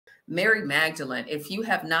Mary Magdalene. If you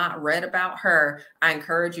have not read about her, I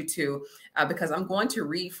encourage you to, because I'm going to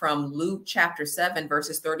read from Luke chapter 7,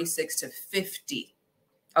 verses 36 to 50.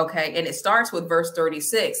 Okay. And it starts with verse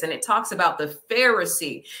 36, and it talks about the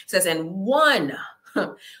Pharisee. It says, and one,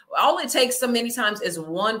 all it takes so many times is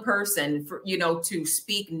one person for, to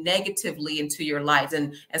speak negatively into your life.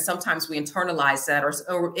 And sometimes we internalize that,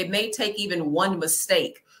 or it may take even one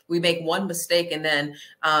mistake. We make one mistake, and then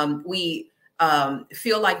we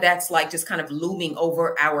feel like that's like just kind of looming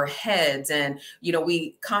over our heads. And,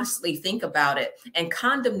 we constantly think about it. And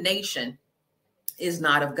condemnation is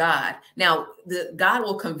not of God. Now, God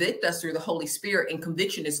will convict us through the Holy Spirit, and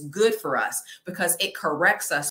conviction is good for us because it corrects us